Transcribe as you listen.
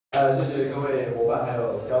谢谢各位伙伴还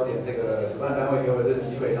有焦点这个主办单位给我这个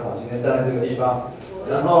机会，让我今天站在这个地方。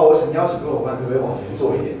然后我想邀请各位伙伴可不可以往前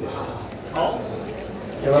坐一点点？好，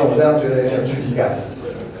要不然我这样觉得有点距离感。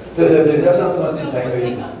对，要像这么近才可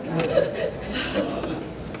以。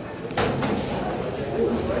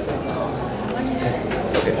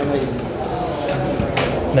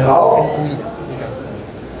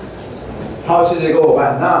好，谢谢各位伙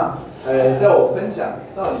伴。那在我分享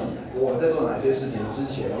到底我在做哪些事情之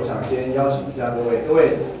前，我想先邀请一下各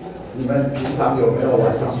位，你们平常有没有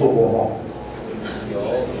晚上做过梦？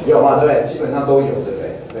有嘛，对不对？基本上都有，对不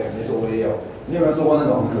对？对，没错，我也有。你有没有做过那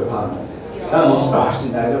种很可怕的梦？然后你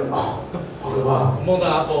醒来就好可怕，梦到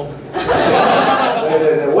阿峰。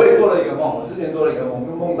对，我也做了一个梦，我之前做了一个梦，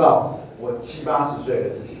梦到我70、80岁的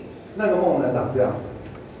自己，那个梦呢长这样子。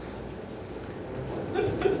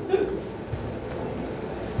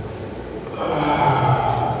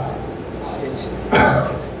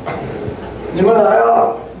你们来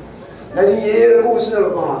了，来听爷爷的故事了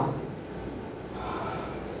吧？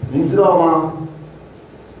您知道吗？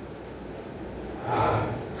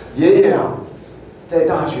爷爷啊，在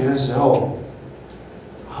大学的时候，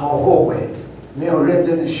好后悔没有认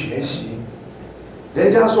真的学习。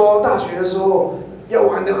人家说大学的时候要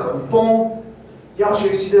玩得很疯，要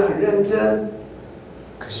学习得很认真，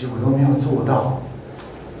可惜我都没有做到。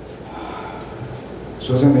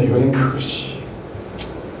说真的，有点可惜。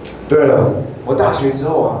对了，我大学之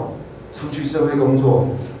后啊，出去社会工作，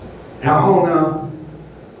然后呢，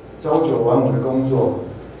朝9晚5的工作，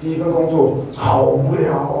第一份工作好无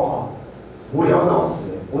聊哦，无聊到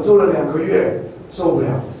死。我做了2个月，受不了，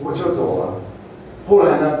我就走了。后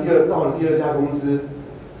来呢，到了第2家公司，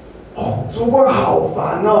主管好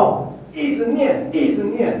烦哦，一直念，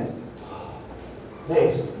累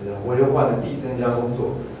死了。我又换了第3家工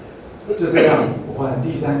作，就这样，我换了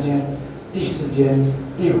第3间、第4间、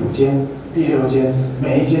第5间、第6间，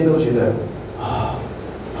每一间都觉得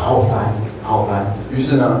好烦。于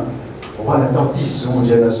是呢，我换了到第15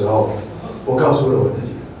间的时候，我告诉了我自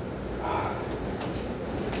己，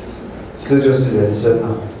这就是人生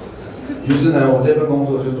啊。于是呢，我这份工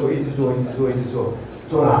作就一直做，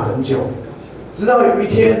做了很久，直到有一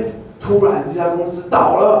天，突然这家公司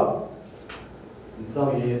倒了。你知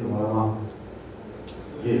道爷爷怎么了吗？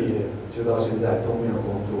爷爷就到现在都没有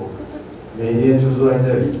工作，每天就坐在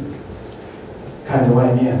这里，看着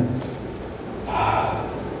外面。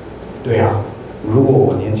对啊，如果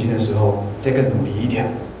我年轻的时候再更努力一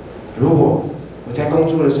点，如果我在工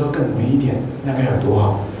作的时候更努力一点，那该有多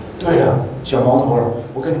好。对了，小毛头儿，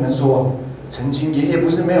我跟你们说，曾经爷爷不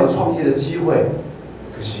是没有创业的机会，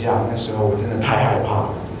可惜啊，那时候我真的太害怕了，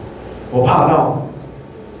我怕到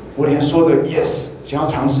我连说个 yes 想要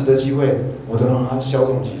尝试的机会，我都让它稍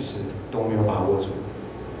纵即逝，都没有把握住。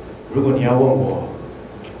如果你要问我，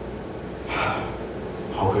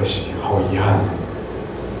好可惜，好遗憾。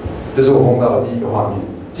这是我梦到的第一个画面。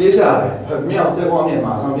接下来很妙，这个画面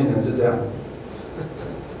马上变成是这样。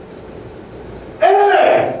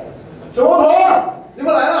小毛头，你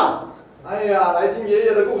们来了！哎呀，来听爷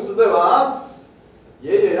爷的故事对吧？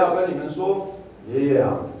爷爷要跟你们说，爷爷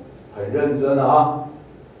啊，很认真啊。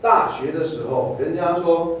大学的时候，人家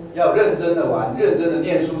说要认真的玩，认真的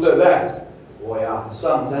念书，对不对？我呀，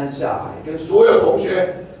上山下海，跟所有同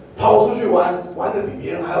学跑出去玩，玩得比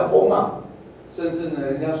别人还要疯啊！甚至呢，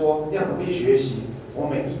人家说要努力学习，我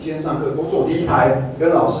每一天上课都坐第1排，跟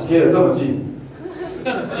老师贴得这么近，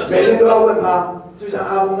每天都要问他，就像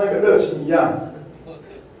阿峰那个热情一样。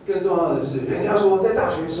更重要的是，人家说在大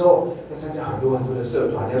学的时候要参加很多的社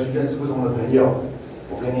团，要去认识不同的朋友。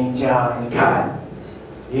我跟你讲，你看。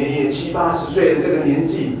爷爷70、80岁的这个年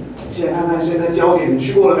纪，现在看看现在焦点，你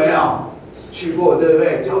去过了没有？去过，对不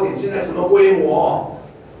对？焦点现在什么规模？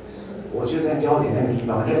我就在焦点那个地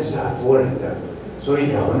方认识很多人的，所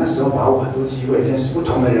以啊，我那时候把握很多机会，认识不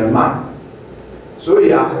同的人脉。所以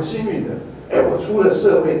啊，很幸运的，我出了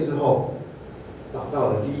社会之后，找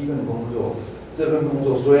到了第1份工作。这份工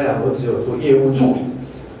作虽然我只有做业务助理，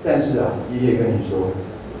但是啊，爷爷跟你说，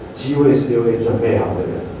机会是留给准备好的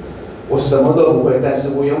人。我什么都不会，但是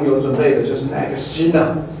我拥有准备的就是那个心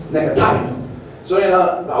啊，那个态度。所以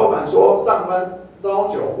呢，老板说上班朝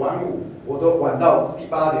9晚5，我都晚到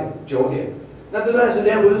第8点、9点。那这段时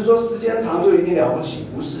间不是说时间长就一定了不起，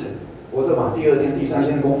不是，我都把第2天、第3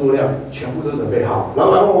天的工作量全部都准备好。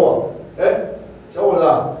老板问我，小伙子，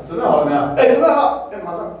准备好了没有？准备好。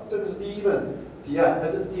马上，这个是第1份提案，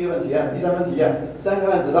这是第2份提案，第3份提案，3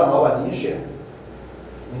个案子让老板您选。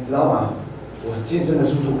你知道吗？我晋升的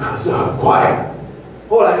速度可是很快的。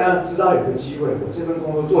后来呢，知道有个机会，我这份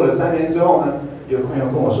工作做了3年之后呢，有个朋友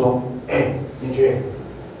跟我说，明爵，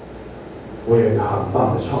我有一个很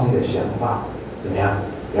棒的创业的想法，怎么样？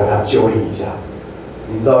要不要就应一下？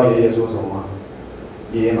你知道爷爷说什么吗？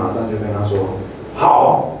爷爷马上就跟他说：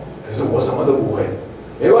好，可是我什么都不会。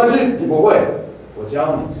没关系，你不会，我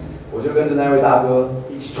教你。我就跟着那位大哥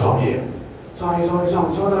一起创业，创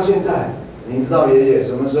到现在。您知道爷爷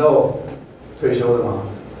什么时候退休的吗？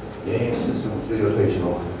爷爷45岁就退休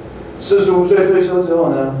了。45岁退休之后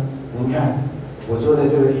呢，您看我坐在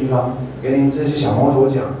这个地方，给您这些小毛头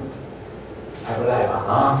讲，还不赖吧？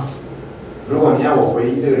啊！如果你要我回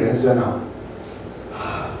忆这个人生啊，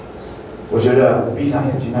我觉得我闭上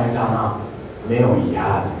眼睛那一刹那没有遗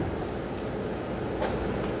憾。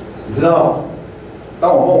你知道，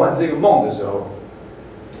当我梦完这个梦的时候，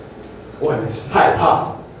我很害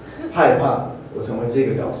怕我成为这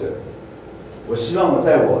个角色。我希望我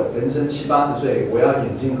在我人生70、80岁，我要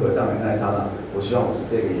眼睛合上的那一刹那，我希望我是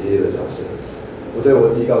这个爷爷的角色。我对我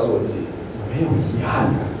自己告诉我自己，我没有遗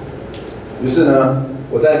憾的。于是呢，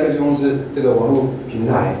我在科技公司这个网络平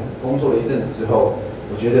台工作了一阵子之后，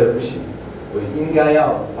我觉得不行，我应该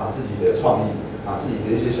要把自己的创意、把自己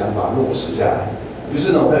的一些想法落实下来。于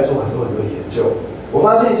是呢，我在做很多研究。我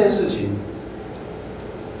发现一件事情，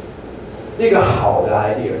一个好的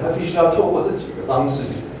idea， 它必须要透过这几个方式，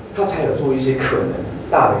它才有做一些可能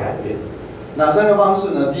大的改变。哪3个方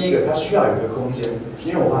式呢？第一个，它需要有一个空间，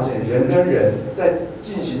因为我发现人跟人在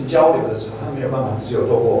进行交流的时候，他没有办法只有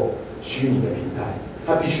透过虚拟的平台，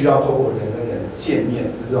他必须要透过人跟人见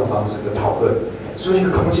面的这种方式的讨论，所以一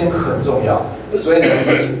个空间很重要。所以呢，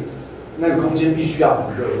就是那个空间必须要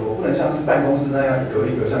很热络，不能像是办公室那样一格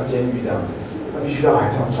一格像监狱这样子，它必须要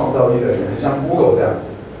很像创造力的人，很像 Google 这样子。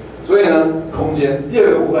所以呢，空间。第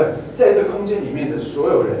2个部分，在这个空间里面的所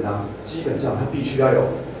有人啊，基本上他必须要有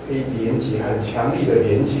可以连接很强力的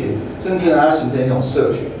连接，甚至呢要形成一种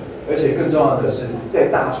社群。而且更重要的是，在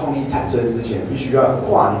大创意产生之前，必须要有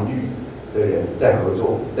跨领域的人在合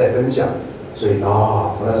作、在分享。所以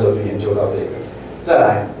我那时候就研究到这个。再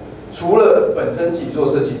来，除了本身自己做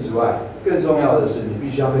设计之外，更重要的是你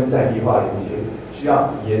必须要跟在地化连接，需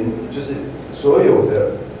要就是所有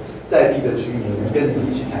的在地的居民能跟你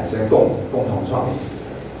一起产生共同创意。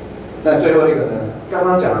那最后一个呢？刚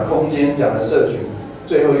刚讲的空间，讲的社群，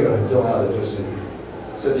最后一个很重要的就是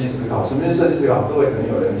设计思考。什么是设计思考？各位可能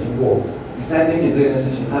有人听过design thinking这件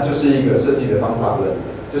事情，它就是一个设计的方法论，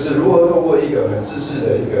就是如何透过一个很知识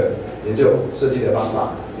的一个研究设计的方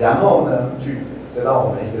法，然后呢去得到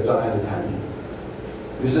我们一个专案的产品。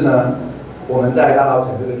于是呢，我们在大稻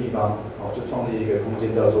埕这个地方，就创立一个空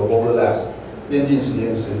间叫做 Border Labs 边境实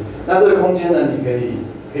验室。那这个空间呢，你可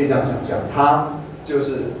以这样想象，它就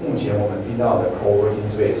是目前我们听到的 co-working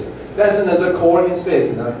space。但是呢，这 co-working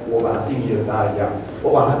space 呢，我把它定义的跟大家一样，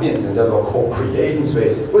我把它变成叫做 co-creating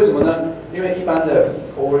space。为什么呢？因为一般的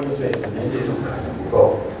co-working space 连接度可能不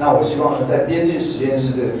够。那我希望呢，在边境实验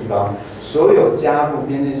室这个地方，所有加入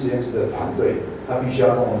边境实验室的团队，它必须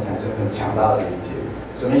要跟我们产生很强大的连接。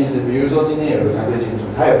什么意思？比如说今天有个团队进驻，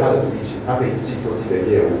他有他的独立性，他可以自己做自己的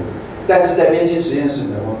业务。但是在边境实验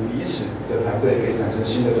室呢，我们彼此的团队可以产生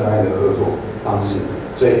新的专案的合作方式。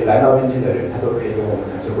所以来到边境的人，他都可以跟我们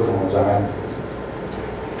产生不同的专案。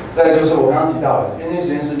再来就是我刚刚提到的，边境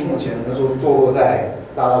实验室目前呢坐落在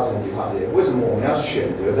大稻埕迪化街。为什么我们要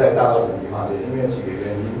选择在大稻埕迪化街？因为有几个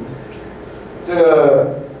原因。这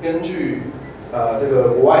个根据这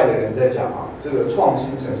个国外的人在讲啊，这个创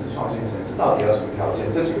新城市到底要什么条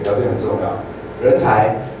件？这几个条件很重要。人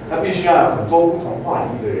才，他必须要有很多不同跨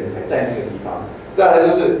领域的人才在那个地方。再来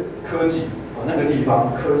就是科技，那个地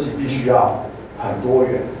方科技必须要很多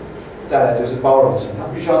元。再来就是包容性，它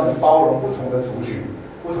必须要能包容不同的族群、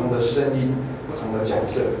不同的声音、不同的角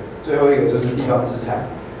色。最后一个就是地方资产。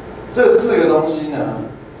这4个东西呢，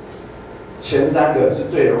前3个是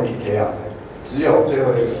最容易培养的，只有最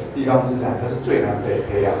后一个地方资产，它是最难被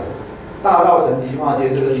培养的。大稻埕迪化街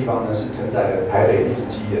这个地方呢，是承载了台北历史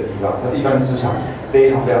记忆的地方，它地方资产非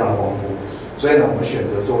常的丰富。所以呢，我们选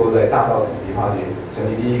择坐落在大稻埕迪化街，成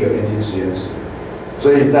立第一个边境实验室。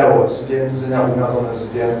所以在我时间只剩下5秒钟的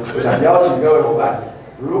时间，我想邀请各位伙伴，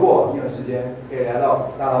如果你有时间，可以来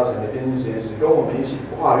到大稻埕的边境实验室，跟我们一起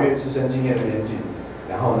跨越自身经验的边境，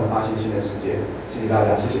然后呢，发现新的世界。谢谢大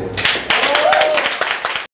家，谢谢。